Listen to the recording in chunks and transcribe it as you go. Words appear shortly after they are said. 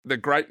the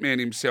great man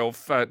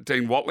himself,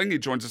 Dean Watling. He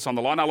joins us on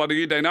the line. Hello to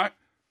you, Dino.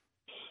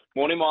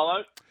 Morning,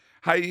 Milo.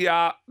 Hey,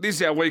 this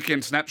is our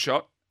weekend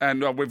snapshot,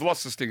 and we've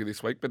lost the stinger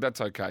this week, but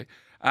that's okay.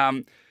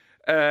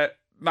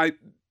 Mate,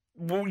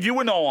 well, you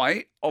and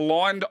I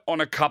aligned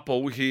on a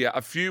couple here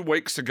a few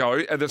weeks ago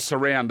at the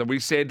Surround, and we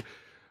said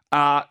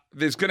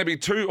there's going to be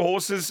two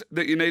horses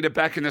that you need to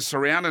back in the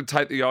Surround and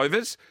take the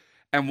overs,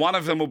 and one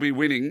of them will be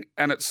winning,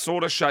 and it's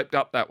sort of shaped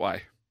up that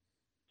way.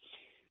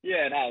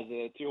 Yeah, it has.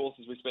 Two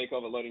horses we speak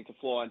of, Learning to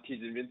Fly and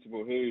Tis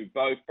Invincible, who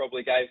both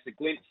probably gave us a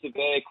glimpse of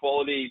their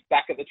quality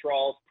back at the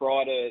trials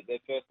prior to their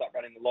first up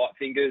running the light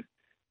fingers.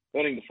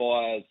 Learning to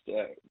Fly's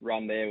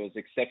run there was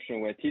exceptional,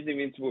 where Tis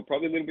Invincible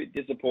probably a little bit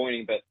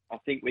disappointing, but I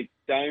think we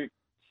don't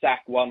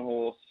sack one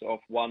horse off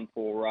one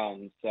poor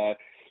run. So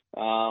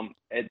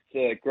it's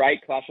a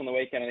great clash on the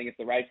weekend. I think it's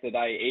the race of the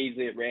day,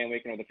 easily at round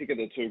weekend, or the pick of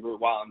the two Group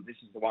 1s. This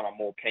is the one I'm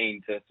more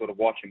keen to sort of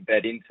watch and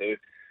bet into.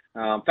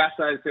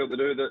 Fascinating still to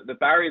do. The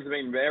barriers have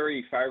been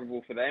very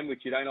favourable for them,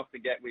 which you don't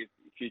often get with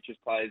futures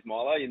players,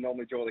 Milo. You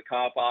normally draw the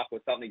car park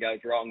or something goes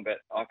wrong, but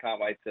I can't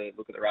wait to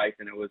look at the race,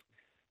 and it was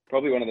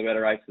probably one of the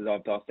better races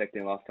I've dissected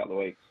in the last couple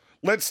of weeks.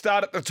 Let's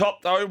start at the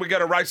top, though. We go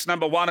to race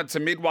number 1. It's a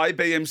midway,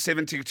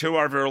 BM72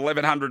 over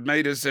 1,100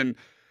 metres, and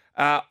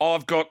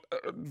I've got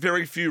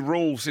very few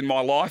rules in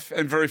my life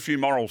and very few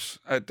morals,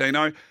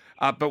 Dino.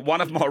 But one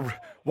of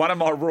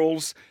my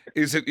rules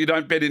is that you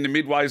don't bet into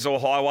midways or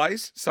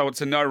highways, so it's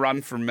a no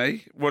run from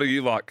me. What do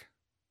you like?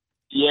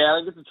 Yeah, I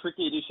think it's a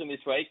tricky edition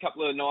this week. A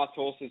couple of nice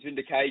horses,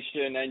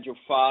 Vindication, Angel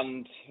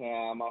Fund,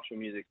 Martial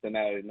Music, so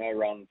no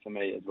run for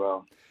me as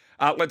well.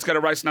 Let's go to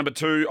race number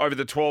 2 over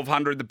the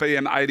 1,200, the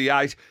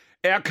BM88.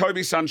 Our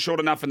Kobe Sun short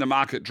enough in the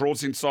market.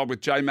 Draws inside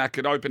with J-Mac.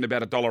 It opened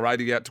about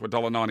 $1.80 out to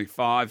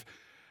 $1.95.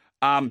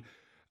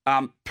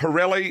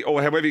 Pirelli,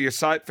 or however you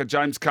say it, for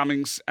James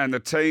Cummings and the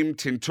team.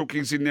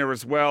 Tintuki's in there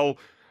as well.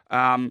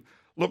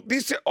 Look,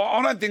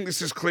 I don't think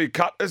this is clear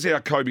cut as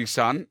our Kobe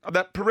Sun.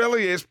 That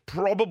Pirelli is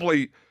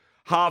probably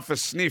half a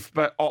sniff,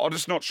 but I'm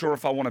just not sure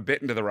if I want to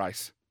bet into the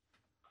race.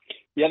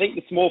 Yeah, I think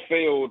the small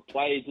field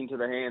plays into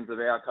the hands of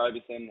our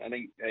Cobison. I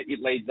think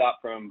it leads up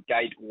from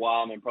gate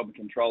 1 and probably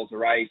controls the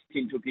race.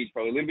 Tintuki's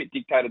probably a little bit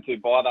dictated to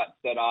by that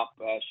setup.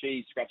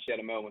 She's scratched out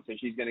of Melbourne, so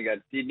she's going to go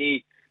to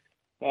Sydney.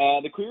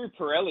 The Query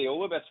Pirelli,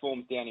 all her best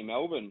form's down in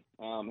Melbourne.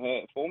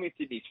 Her form in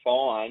Sydney's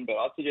fine, but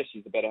I'd suggest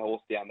she's a better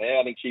horse down there.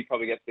 I think she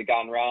probably gets the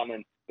gun run.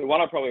 And the one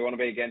I probably want to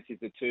be against is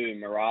the 2,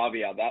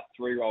 Moravia. That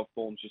 3-year-old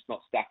form's just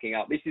not stacking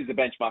up. This is the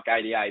benchmark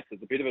 88, so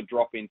it's a bit of a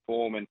drop in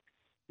form. And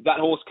if that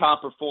horse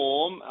can't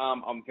perform,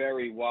 I'm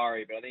very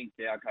worried. But I think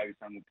our Kobe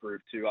Sun will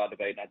prove too hard to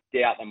beat. And I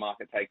doubt the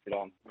market takes it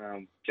on.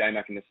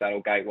 J-Mac in the saddle,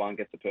 gate 1,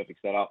 gets the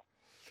perfect setup.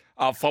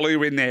 I'll follow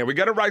you in there. We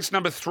go to race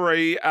number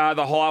 3,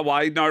 the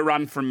Highway. No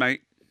run from me.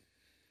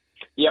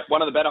 Yep,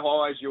 one of the better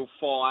highways you'll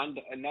find.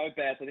 And no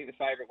bets. I think the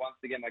favourite, once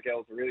again,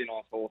 Miguel's a really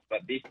nice horse,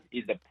 but this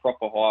is a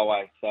proper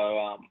highway.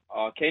 So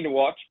keen to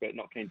watch, but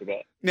not keen to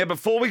bet. Now,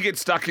 before we get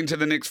stuck into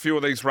the next few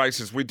of these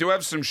races, we do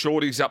have some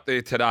shorties up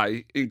there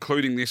today,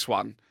 including this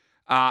one.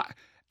 And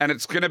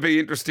it's going to be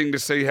interesting to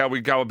see how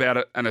we go about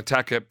it and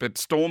attack it. But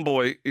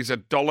Stormboy is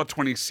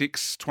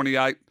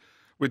 $1.26.28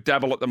 with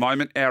Dabble at the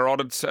moment. Our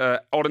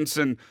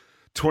Oddinson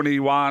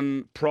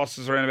 21, Pross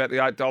is around about the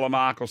 $8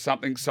 mark or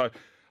something. So,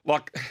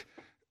 like,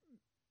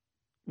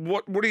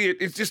 what do you?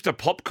 It's just a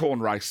popcorn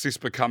race. This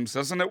becomes,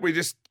 doesn't it? We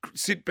just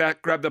sit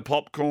back, grab the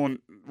popcorn,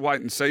 wait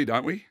and see,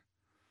 don't we?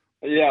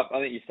 Yeah, I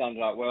think you summed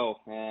it up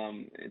well.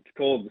 It's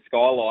called the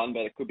Skyline,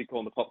 but it could be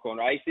called the popcorn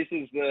race. This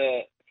is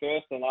the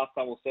first and last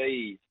time we'll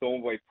see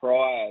Stormboy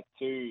prior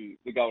to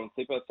the Golden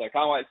Slipper, so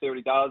can't wait to see what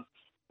he does.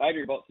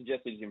 Adrian Bott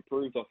suggested he's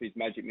improved off his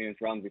Magic Millions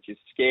runs, which is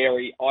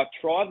scary. I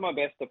tried my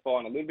best to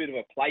find a little bit of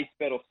a place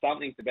bet or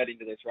something to bet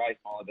into this race,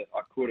 but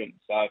I couldn't.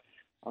 So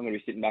I'm going to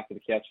be sitting back to the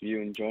couch with you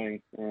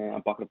enjoying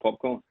a bucket of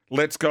popcorn.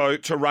 Let's go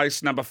to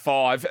race number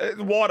 5.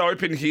 Wide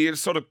open here,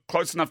 sort of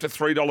close enough to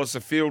 $3 a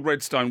field.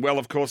 Redstone Well,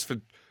 of course, for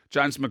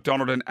James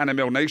McDonald and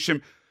Annabelle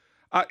Neesham.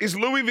 Is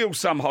Louisville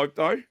some hope,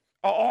 though?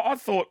 I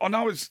thought, I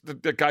know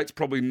the gate's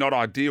probably not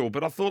ideal,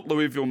 but I thought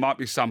Louisville might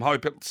be some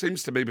hope. It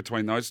seems to be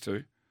between those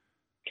two.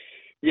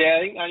 Yeah,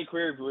 I think the only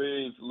query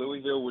with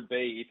Louisville would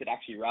be if it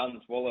actually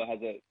runs. Waller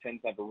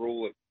tends to have a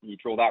rule that you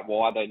draw that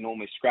wide, they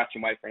normally scratch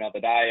and wait for another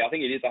day. I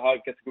think it is a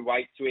hope, gets a good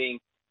weight swing.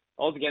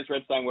 I was against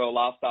Redstone Well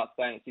last start,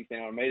 staying at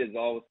 1,600 metres. I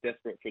was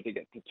desperate for it to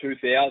get to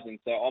 2,000,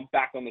 so I'm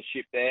back on the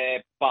ship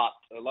there. But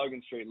the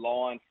Logan Street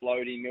line,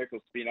 floating, Miracle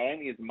Spin, I don't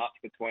think there's much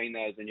between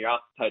those, and you're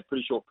asked to pay a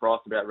pretty short price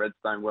about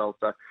Redstone Well.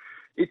 So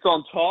it's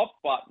on top,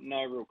 but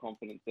no real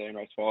confidence there in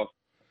race 5.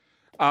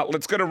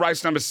 Let's go to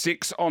race number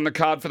 6 on the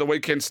card for the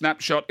weekend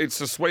snapshot. It's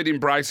the Sweet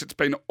Embrace. It's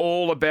been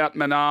all about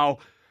Manal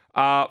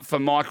for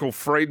Michael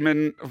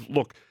Friedman.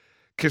 Look,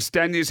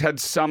 Castagna's had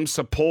some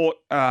support,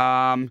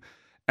 and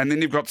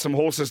then you've got some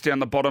horses down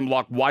the bottom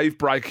like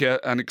Wavebreaker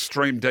and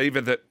Extreme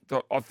Diva that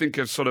I think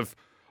are sort of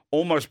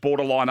almost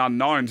borderline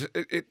unknowns.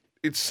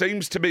 It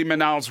seems to be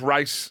Manal's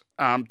race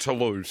to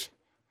lose.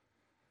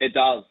 It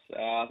does.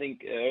 I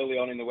think early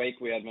on in the week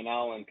we had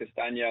Manal and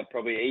Castagna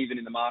probably even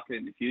in the market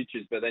in the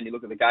futures, but then you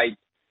look at the gates,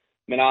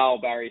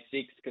 Manal, barrier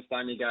 6,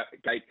 Castagna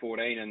gate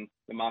 14, and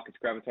the market's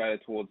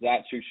gravitated towards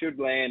that. She should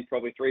land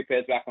probably 3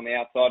 pairs back on the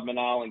outside,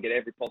 Manal, and get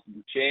every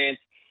possible chance.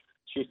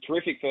 She was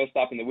terrific first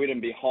up in the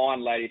Widden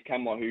behind Lady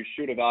Camelot, who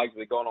should have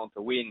arguably gone on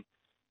to win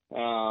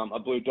a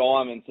Blue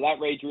Diamond. So that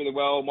reads really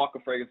well.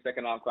 Michael Fregan's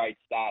second up, great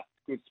start.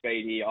 Good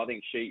speed here. I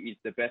think she is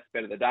the best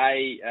bet of the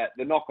day.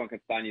 The knock on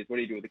Castagna is what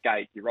do you do with the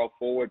gate? You roll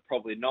forward?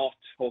 Probably not.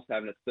 Horse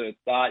having its third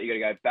start. You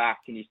got to go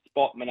back. Can you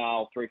spot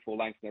Manal 3-4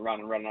 lengths in the run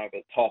and run over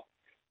the top?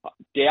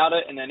 Doubt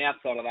it. And then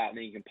outside of that,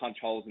 then you can punch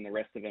holes in the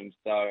rest of them.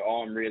 So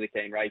I'm really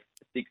keen. Race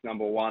 6,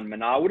 number 1.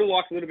 Manal would have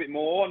liked a little bit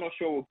more. I'm not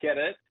sure we'll get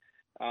it.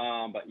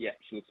 But yeah,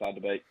 she looks hard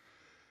to beat.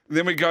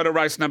 Then we go to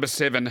race number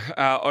 7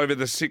 over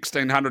the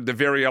 1600, the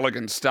Very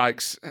Elegant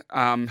Stakes.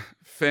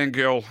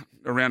 Fangirl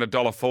around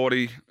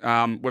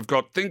 $1.40. We've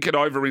got Think It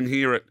Over in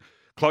here at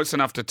close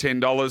enough to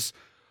 $10.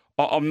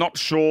 I'm not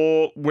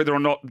sure whether or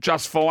not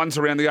Just Fine's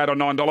around the $8 or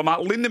 $9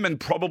 mark. Lindemann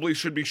probably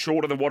should be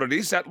shorter than what it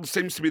is. That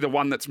seems to be the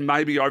one that's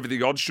maybe over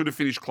the odds. Should have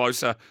finished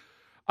closer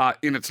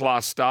in its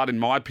last start, in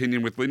my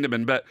opinion, with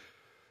Lindemann. But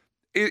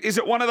is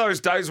it one of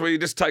those days where you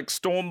just take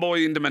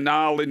Stormboy into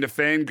Manal, into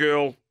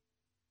Fangirl,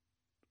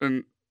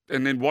 and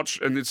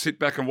then sit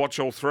back and watch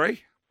all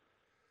three?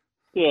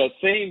 Yeah, it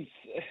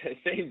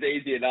seems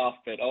easy enough,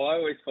 but I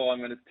always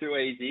find when it's too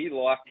easy,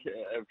 like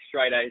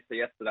straight A's to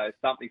yesterday,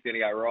 something's going to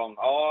go wrong.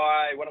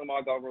 One of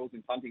my golf rules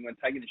in punting, when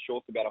taking the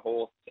shorts about a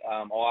horse,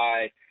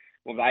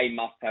 they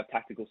must have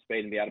tactical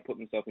speed and be able to put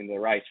themselves into the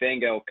race.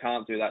 Fangirl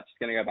can't do that. She's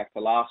going to go back to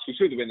last. She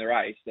should win the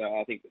race. So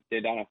I think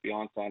there don't have to be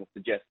Einstein to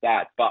suggest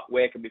that. But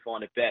where can we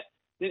find a bet?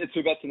 I think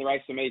the 2 bets in the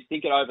race for me is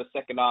Think It Over,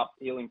 second up.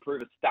 He'll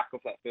improve a stack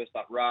off that first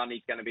up run.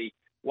 He's going to be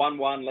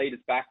 1-1, leaders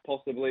back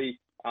possibly,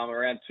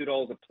 around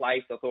 $2 a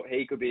place. I thought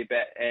he could be a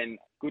bet, and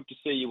good to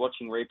see you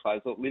watching replays. I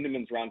thought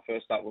Lindemann's run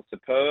first up was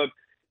superb.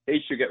 He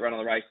should get run of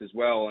the race as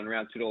well, and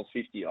around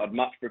 $2.50. I'd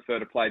much prefer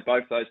to play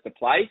both those to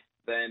place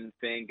than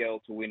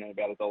Fangirl to win at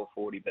about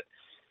 $1.40. But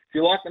if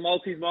you like the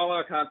multis, Milo,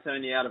 I can't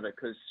turn you out of it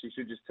because you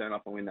should just turn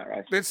up and win that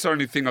race. That's the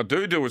only thing I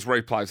do is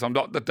replays. I'm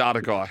not the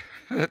data guy.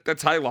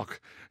 That's Haylock.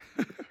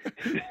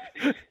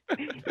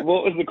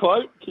 What was the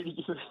quote?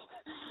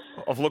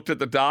 I've looked at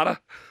the data.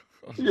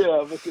 Yeah,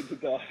 I've looked at the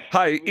data.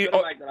 Hey, We've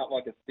got to make that up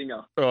like a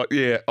stinger.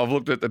 Yeah, I've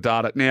looked at the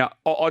data. Now,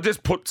 I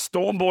just put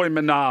Stormboy,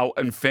 Manal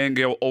and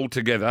Fangirl all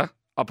together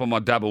up on my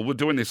dabble. We're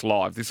doing this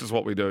live. This is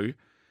what we do.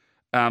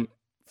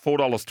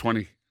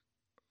 $4.20.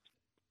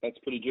 That's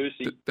pretty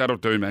juicy. That'll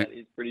do, mate. That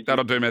is pretty juicy.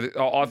 That'll do, mate.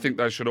 I think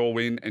they should all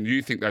win, and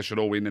you think they should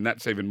all win, and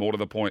that's even more to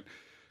the point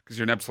because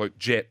you're an absolute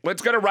jet.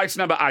 Let's go to race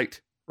number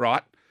 8,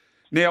 right?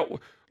 Now,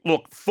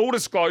 look, full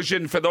disclosure,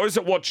 and for those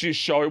that watch this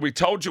show, we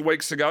told you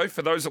weeks ago,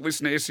 for those that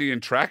listen to SE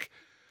and Track,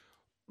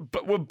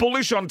 but we're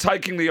bullish on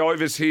taking the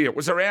overs here. It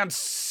was around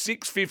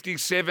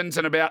 $6.57s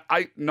and about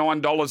 $8,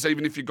 $9,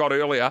 even if you got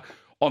earlier,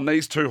 on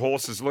these 2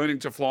 horses, Learning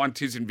to Fly and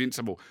Tis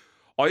Invincible.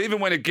 I even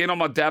went again on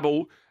my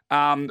dabble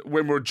when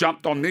we were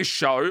jumped on this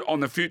show on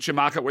the future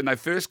market when they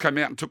first came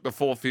out and took the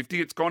 $4.50.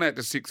 It's gone out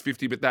to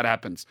 $6.50, but that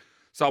happens.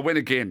 So I went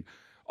again.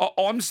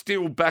 I'm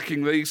still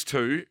backing these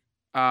 2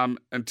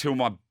 until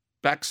my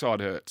backside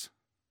hurts.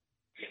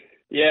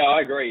 Yeah, I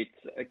agree.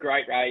 It's a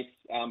great race,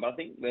 but I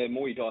think the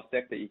more you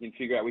dissect it, you can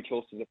figure out which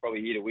horses are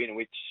probably here to win and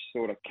which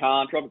sort of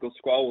can't. Tropical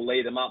Squall will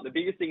lead them up. The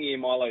biggest thing here,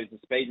 Milo, is the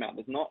speed map.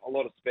 There's not a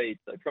lot of speed,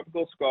 so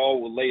Tropical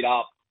Squall will lead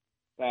up.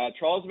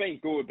 Trials have been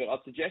good, but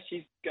I'd suggest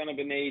she's going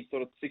to need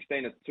sort of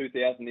 16 to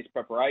 2,000 this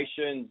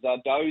preparation.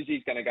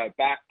 Dozie's going to go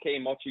back. Kia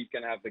Mochi's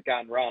going to have the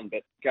gun run,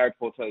 but Gary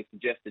Portelli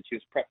suggested she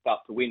was prepped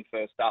up to win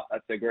first up.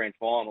 That's her grand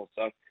final,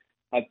 so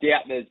I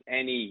doubt there's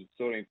any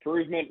sort of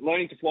improvement.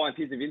 Learning to Fly and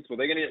Tis Invincible,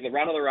 they're going to get the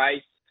run of the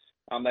race.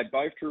 They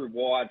both drew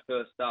wide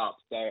first up,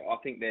 so I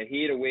think they're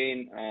here to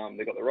win.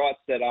 They've got the right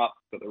setup,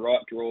 got the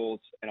right draws,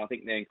 and I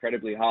think they're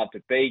incredibly hard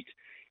to beat.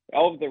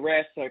 Of the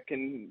rest, I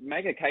can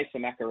make a case for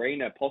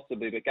Macarena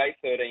possibly, but gate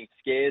 13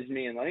 scares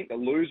me, and I think the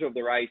loser of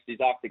the race is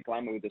Arctic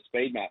Glamour with the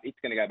speed map. It's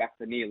going to go back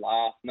to near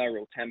last, no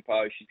real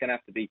tempo. She's going to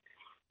have to be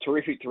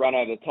terrific to run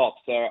over the top.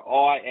 So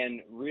I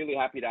am really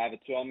happy to have a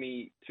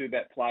Tommy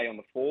 2-bet play on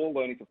the 4,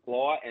 Learning to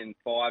Fly, and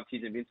 5,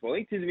 Tis Invincible. I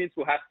think Tis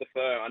Invincible has to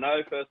firm. I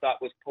know first up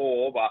was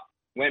poor, but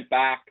went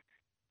back,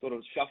 sort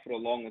of shuffled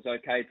along, was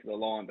okay to the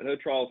line. But her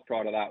trials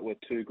prior to that were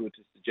too good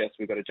to suggest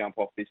we've got to jump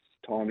off this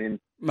time in.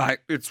 Mate,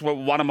 it's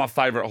one of my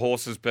favourite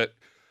horses, but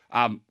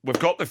we've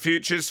got the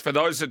futures. For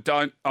those that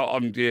don't,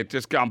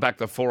 just going back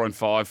to 4 and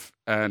 5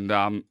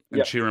 and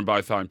cheering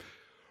both home.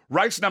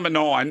 Race number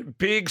 9,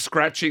 big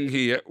scratching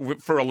here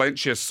for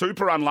Alencia.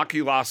 Super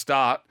unlucky last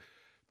start,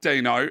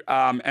 Dino,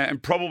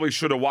 and probably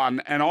should have won.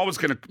 And I was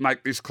going to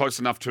make this close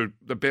enough to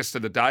the best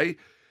of the day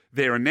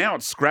there. And now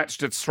it's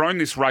scratched. It's thrown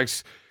this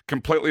race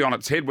completely on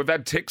its head. We've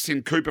had Tex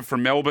in Cooper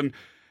from Melbourne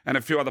and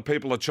a few other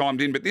people have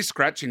chimed in, but this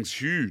scratching's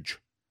huge.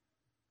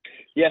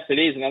 Yes, it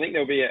is. And I think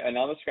there'll be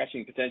another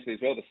scratching potentially as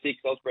well. The 6,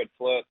 Osbred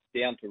Flirt's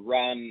down to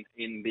run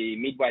in the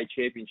Midway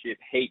Championship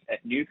heat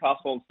at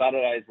Newcastle on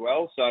Saturday as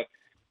well. So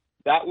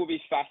That will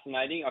be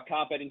fascinating. I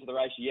can't bet into the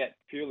race yet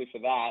purely for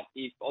that.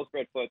 If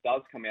Osbred Flirt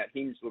does come out,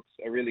 Hinge looks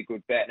a really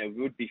good bet, and it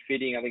would be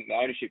fitting. I think the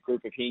ownership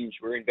group of Hinge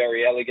were in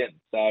Very Elegant,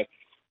 so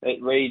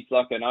it reads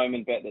like an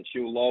omen bet that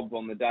she'll lob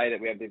on the day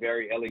that we have the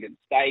Very Elegant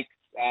Stakes.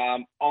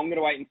 I'm going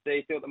to wait and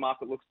see what the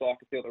market looks like,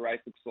 see what the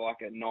race looks like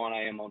at 9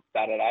 a.m. on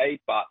Saturday.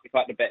 But if I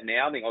had to bet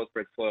now, I think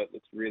Osbred Flirt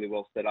looks really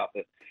well set up.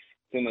 But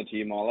similar to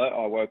you, Milo,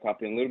 I woke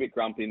up in a little bit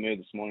grumpy mood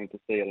this morning to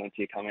see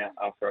Alentia come out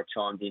after I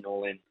chimed in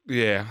all in.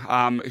 Yeah,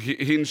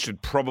 Hinge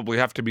should probably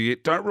have to be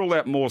it. Don't rule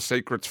out More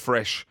Secrets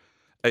fresh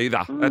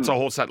either. That's a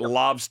horse that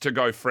loves to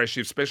go fresh,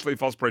 especially if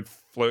Osbred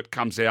Flirt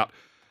comes out.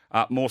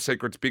 More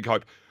Secrets, big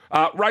hope.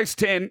 Race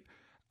 10,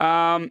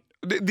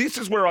 this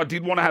is where I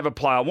did want to have a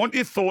play. I want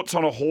your thoughts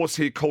on a horse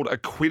here called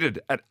Acquitted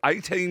at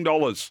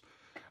 $18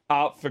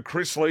 for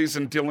Chris Lees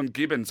and Dylan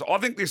Gibbons. I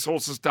think this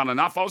horse has done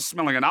enough. I was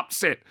smelling an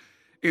upset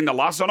in the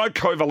last. I know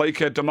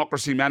Kovalika,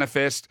 Democracy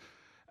Manifest,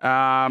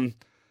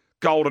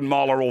 Golden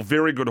Mile are all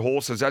very good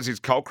horses, as is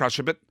Coal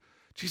Crusher, but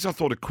geez, I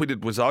thought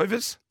Acquitted was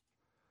overs.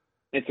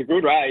 It's a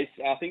good race.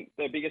 I think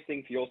the biggest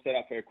thing for your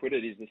setup for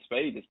Acquitted is the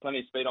speed. There's plenty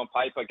of speed on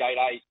paper. Gate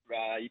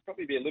 8, you'd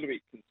probably be a little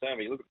bit concerned,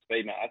 but you look at the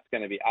speed, mate, that's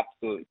going to be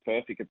absolutely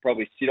perfect. Could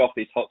probably sit off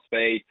this hot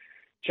speed,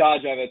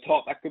 charge over the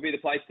top. That could be the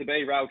place to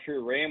be. Rail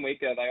True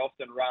Ramwick, they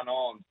often run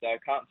on, so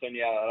can't turn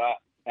you out of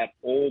that at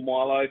all,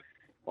 Milo.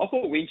 I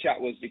thought Winchat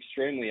was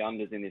extremely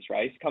unders in this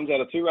race. Comes out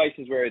of 2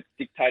 races where it's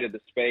dictated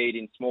the speed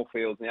in small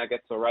fields. Now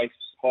gets a race,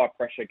 high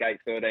pressure, gate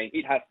 13.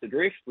 It has to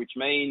drift, which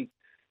means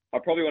I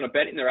probably want to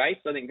bet in the race.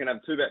 I think we're going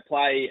to have a 2-bet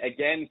play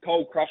again.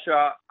 Coal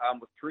Crusher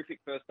was terrific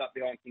first up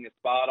behind King of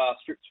Sparta.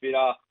 Strips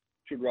Fitter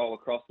should roll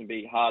across and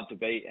be hard to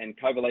beat. And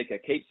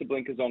Kovalika keeps the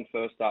blinkers on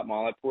first up,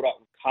 Milo. Put up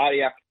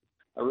Cardiac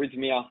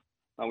Arrhythmia,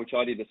 which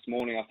I did this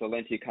morning after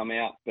Lentia come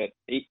out. But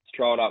it's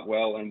trialled up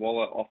well, and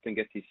Waller often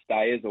gets his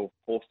stayers or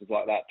horses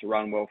like that to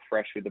run well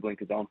fresh with the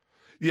blinkers on.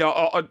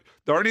 Yeah,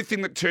 the only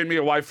thing that turned me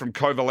away from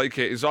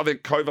Kovalika is I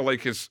think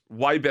Kovalika's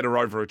way better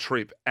over a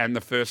trip and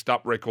the first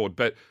up record.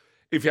 But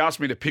if you ask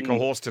me to pick a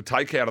horse to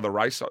take out of the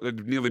race,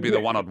 it'd nearly be the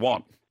one I'd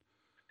want.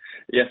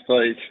 Yes,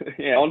 please.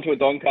 Yeah, on to a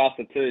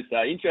Doncaster too.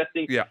 So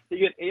interesting. Yeah.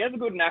 He has a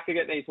good knack of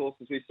getting these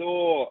horses. We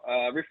saw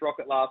Riff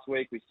Rocket last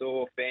week. We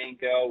saw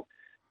Fangirl.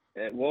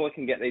 Waller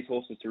can get these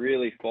horses to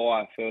really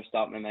fire first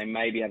up, and they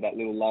maybe have that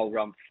little lull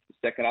run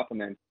second up,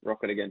 and then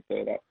Rocket again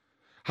third up.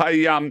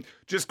 Hey,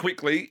 just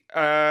quickly,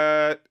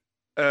 best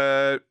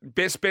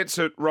bets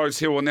at Rose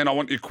Hill, and then I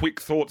want your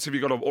quick thoughts. Have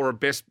you got a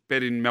best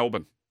bet in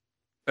Melbourne?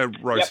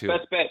 Rose Hill.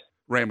 Best bet.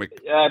 Randwick.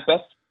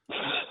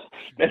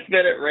 Best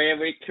bet at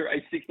Randwick.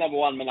 Race 6, number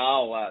 1,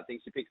 Manal. I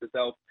think she picks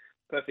herself.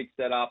 Perfect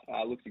setup.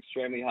 Looks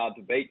extremely hard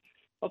to beat.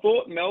 I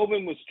thought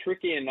Melbourne was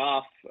tricky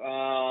enough.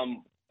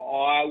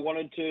 I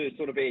wanted to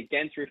sort of be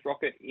against Riff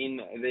Rocket in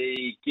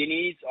the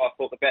Guineas. I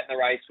thought the bet in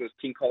the race was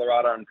King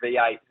Colorado and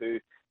V8, who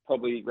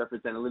probably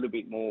represent a little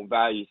bit more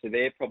value. So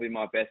they're probably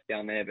my best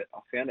down there, but I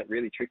found it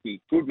really tricky.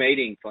 Good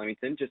meeting,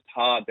 Flemington, just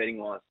hard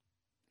betting-wise.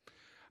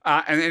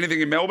 And anything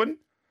in Melbourne?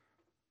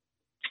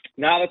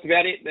 No, that's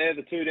about it. They're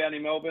the 2 down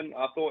in Melbourne.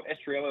 I thought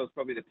Estrella was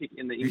probably the pick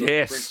in the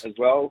English sprint as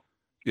well.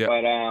 Yeah.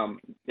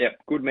 But,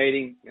 good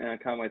meeting.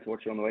 Can't wait to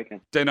watch it on the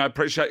weekend. Dino,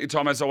 appreciate your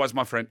time as always,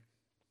 my friend.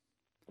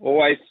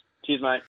 Always. Cheers, mate.